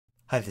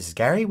Hi, this is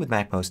Gary with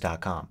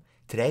MacMost.com.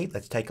 Today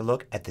let's take a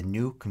look at the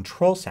new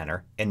Control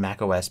Center in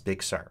macOS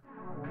Big Sur.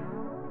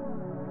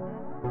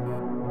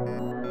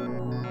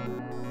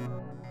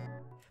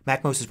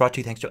 MacMost is brought to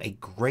you thanks to a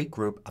great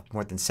group of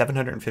more than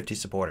 750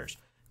 supporters.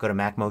 Go to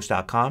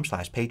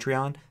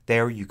MacMost.com/Patreon.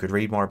 There you could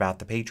read more about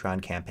the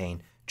Patreon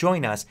campaign,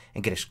 join us,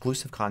 and get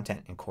exclusive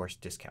content and course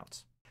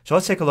discounts. So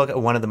let's take a look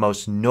at one of the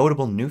most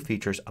notable new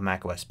features of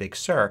macOS Big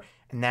Sur,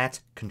 and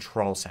that's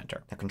Control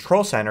Center. Now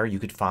Control Center you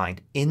could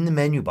find in the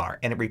menu bar,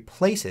 and it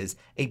replaces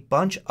a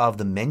bunch of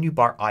the menu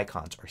bar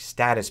icons or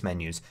status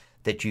menus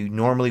that you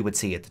normally would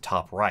see at the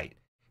top right.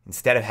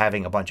 Instead of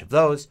having a bunch of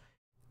those,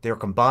 they're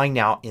combined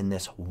now in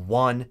this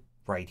one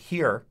right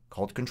here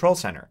called Control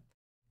Center.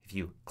 If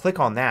you click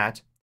on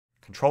that,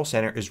 Control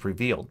Center is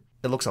revealed.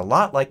 It looks a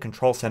lot like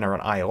Control Center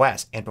on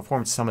iOS and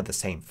performs some of the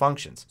same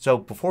functions. So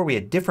before we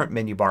had different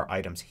menu bar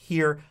items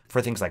here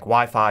for things like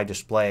Wi-Fi,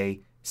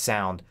 display,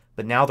 sound,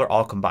 but now they're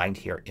all combined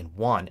here in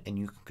one and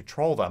you can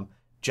control them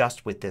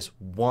just with this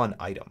one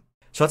item.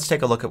 So let's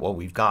take a look at what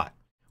we've got.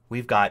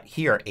 We've got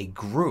here a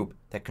group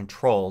that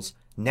controls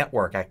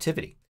network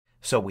activity.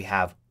 So we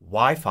have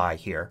Wi-Fi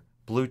here,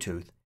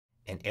 Bluetooth,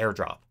 and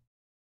AirDrop.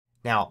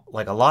 Now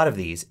like a lot of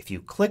these, if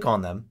you click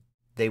on them,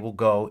 they will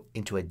go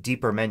into a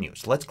deeper menu.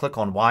 So let's click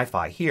on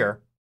Wi-Fi here.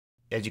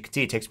 As you can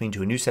see, it takes me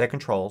into a new set of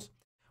controls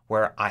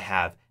where I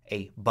have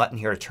a button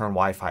here to turn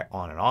Wi-Fi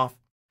on and off.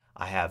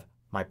 I have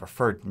my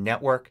preferred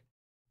network.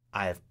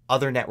 I have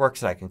other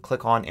networks that I can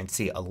click on and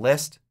see a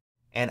list.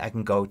 And I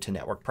can go to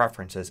network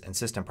preferences and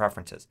system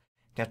preferences.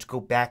 Now to go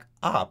back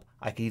up,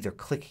 I could either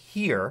click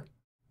here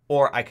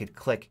or I could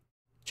click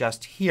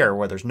just here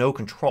where there's no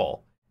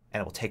control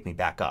and it will take me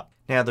back up.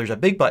 Now there's a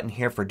big button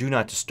here for Do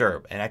Not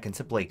Disturb, and I can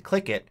simply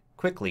click it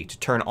quickly to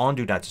turn on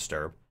Do Not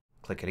Disturb.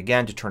 Click it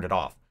again to turn it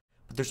off.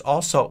 But there's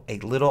also a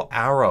little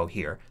arrow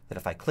here that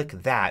if I click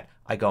that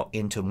I go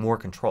into more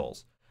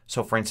controls.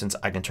 So for instance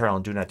I can turn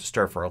on Do Not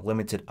Disturb for a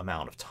limited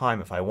amount of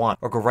time if I want,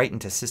 or go right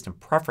into System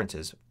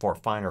Preferences for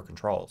finer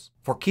controls.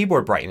 For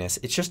keyboard brightness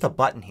it's just a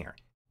button here.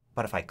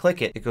 But if I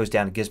click it, it goes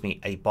down and gives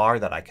me a bar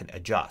that I can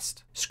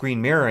adjust.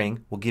 Screen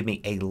mirroring will give me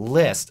a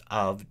list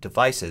of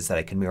devices that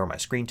I can mirror my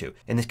screen to.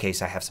 In this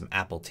case I have some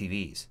Apple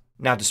TVs.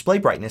 Now display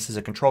brightness is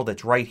a control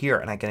that's right here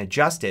and I can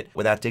adjust it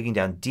without digging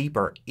down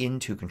deeper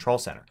into Control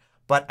Center.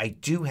 But I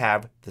do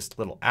have this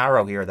little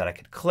arrow here that I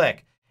could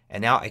click and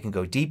now I can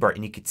go deeper,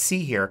 and you can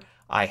see here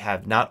I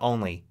have not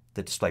only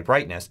the display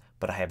brightness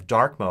but I have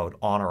dark mode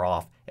on or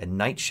off and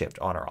night shift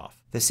on or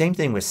off. The same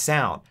thing with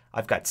sound.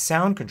 I've got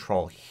sound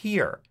control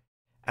here.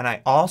 And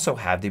I also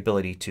have the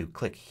ability to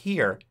click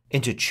here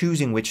into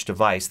choosing which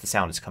device the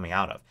sound is coming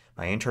out of.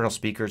 My internal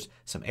speakers,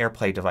 some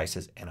AirPlay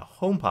devices, and a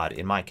HomePod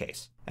in my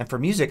case. And for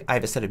music I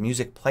have a set of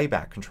music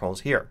playback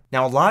controls here.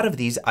 Now a lot of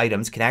these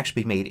items can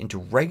actually be made into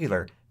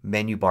regular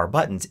menu bar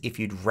buttons if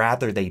you'd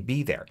rather they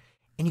be there.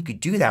 And you could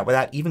do that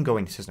without even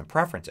going to System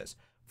Preferences.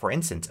 For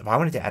instance, if I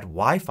wanted to add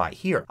Wi-Fi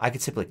here, I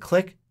could simply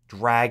click,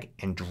 drag,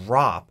 and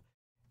drop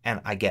and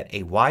I get a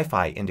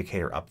Wi-Fi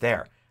indicator up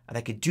there. And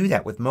I could do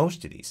that with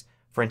most of these.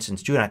 For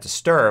instance, Do Not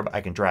Disturb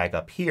I can drag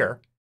up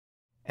here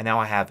and now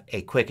I have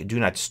a quick Do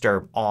Not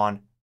Disturb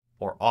on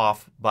or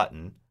off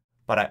button.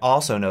 But I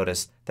also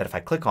notice that if I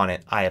click on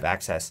it I have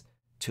access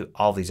to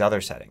all these other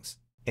settings.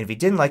 And if you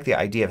didn't like the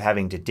idea of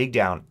having to dig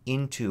down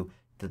into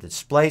the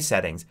display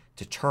settings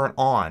to turn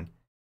on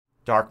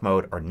dark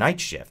mode or night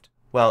shift,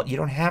 well you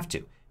don't have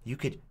to. You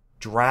could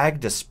drag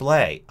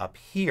display up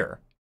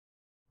here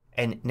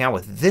and now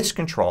with this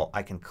control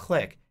I can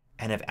click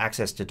and have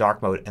access to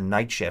dark mode and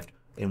night shift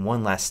in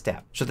one less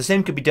step. So the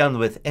same could be done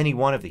with any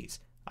one of these.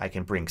 I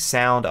can bring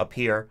sound up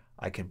here.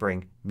 I can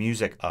bring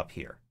music up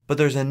here. But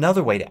there's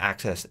another way to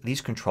access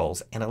these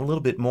controls and a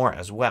little bit more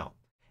as well.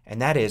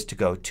 And that is to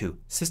go to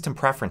System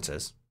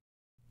Preferences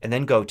and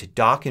then go to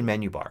Dock and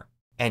Menu Bar.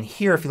 And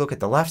here if you look at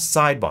the left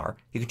sidebar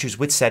you can choose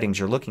which settings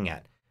you're looking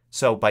at.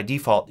 So by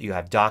default you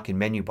have Dock and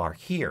Menu Bar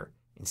here.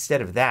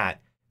 Instead of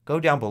that go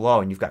down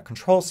below and you've got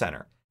Control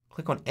Center.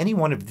 Click on any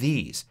one of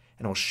these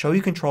and it will show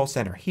you Control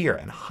Center here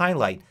and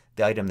highlight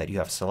the item that you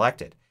have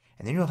selected.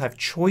 And then you'll have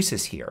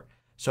choices here.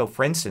 So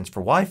for instance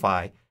for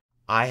Wi-Fi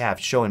I have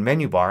Show in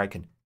Menu Bar. I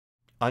can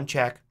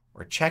uncheck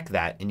or check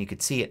that and you can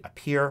see it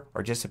appear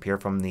or disappear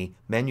from the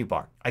menu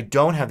bar. I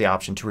don't have the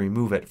option to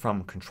remove it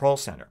from Control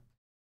Center.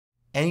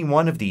 Any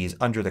one of these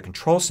under the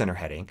Control Center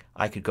heading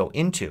I could go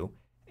into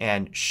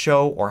and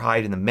show or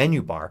hide in the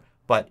menu bar,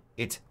 but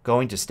it's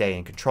going to stay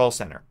in Control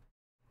Center.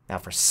 Now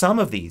for some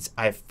of these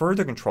I have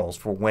further controls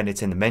for when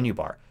it's in the menu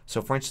bar.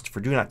 So for instance for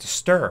Do Not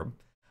Disturb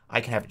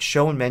I can have it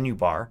show in menu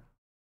bar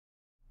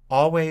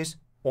always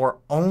or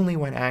only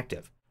when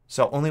active.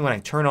 So only when I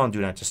turn on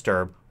Do Not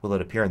Disturb will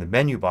it appear in the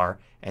menu bar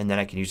and then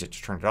I can use it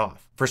to turn it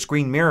off. For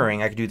screen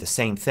mirroring I could do the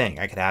same thing.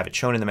 I could have it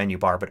shown in the menu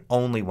bar but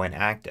only when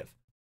active.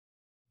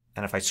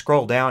 And if I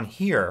scroll down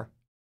here,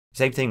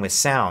 same thing with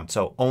sound.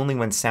 So only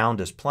when sound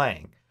is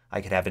playing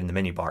I could have it in the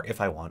menu bar if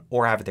I want,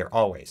 or have it there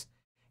always.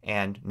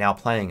 And now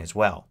playing as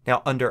well.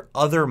 Now under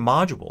other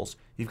modules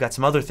you've got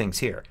some other things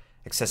here.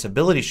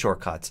 Accessibility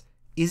shortcuts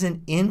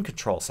isn't in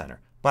Control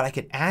Center, but I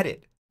could add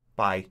it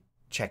by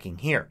checking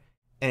here.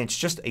 And it's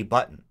just a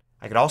button.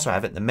 I could also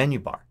have it in the menu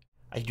bar.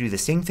 I could do the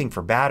same thing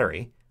for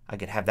battery. I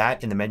could have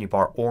that in the menu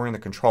bar or in the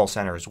control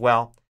center as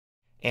well.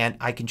 And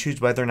I can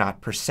choose whether or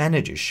not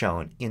percentage is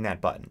shown in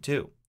that button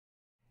too.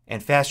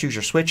 And fast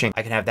user switching,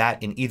 I can have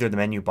that in either the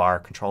menu bar,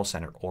 control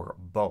center, or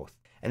both.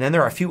 And then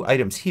there are a few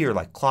items here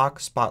like clock,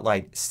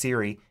 spotlight,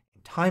 Siri,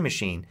 and time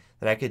machine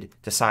that I could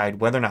decide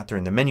whether or not they're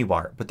in the menu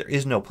bar, but there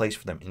is no place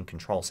for them in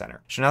control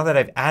center. So now that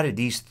I've added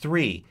these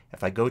three,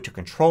 if I go to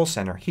control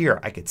center here,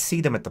 I could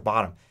see them at the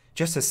bottom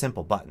just as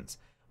simple buttons.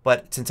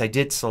 But since I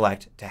did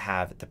select to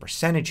have the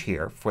percentage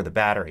here for the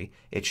battery,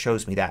 it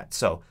shows me that.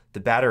 So the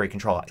battery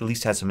control at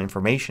least has some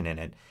information in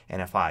it.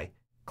 And if I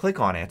click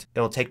on it,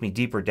 it'll take me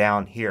deeper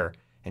down here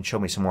and show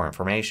me some more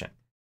information.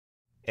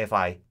 If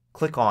I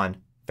click on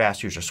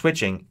fast user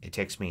switching, it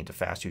takes me into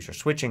fast user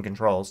switching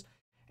controls.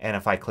 And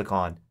if I click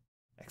on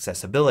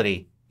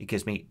accessibility, it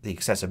gives me the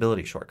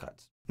accessibility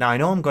shortcuts. Now I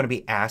know I'm going to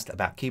be asked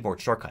about keyboard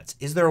shortcuts.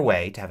 Is there a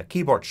way to have a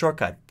keyboard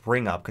shortcut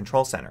bring up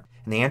Control Center?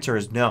 And the answer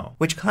is no.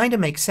 Which kind of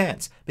makes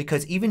sense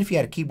because even if you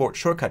had a keyboard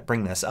shortcut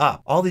bring this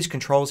up, all these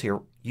controls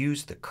here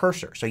use the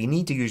cursor. So you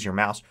need to use your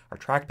mouse or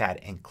trackpad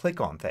and click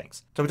on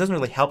things. So it doesn't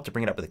really help to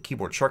bring it up with a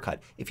keyboard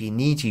shortcut if you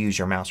need to use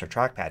your mouse or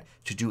trackpad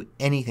to do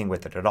anything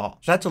with it at all.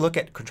 So that's a look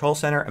at Control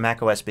Center and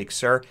macOS Big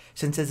Sur.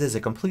 Since this is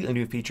a completely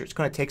new feature, it's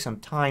going to take some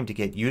time to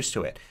get used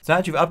to it. So now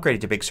that you've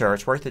upgraded to Big Sur,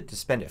 it's worth it to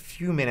spend a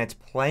few minutes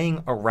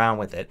playing around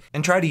with it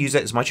and try to use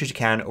it as much as you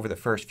can over the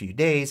first few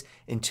days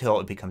until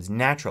it becomes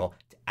natural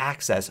to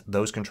access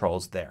those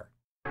controls there.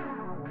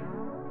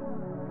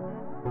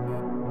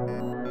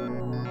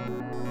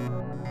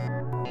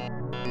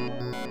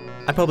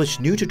 I publish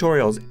new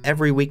tutorials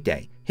every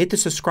weekday. Hit the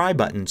subscribe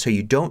button so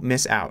you don't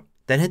miss out.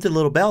 Then hit the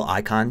little bell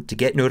icon to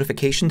get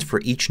notifications for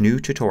each new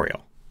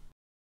tutorial.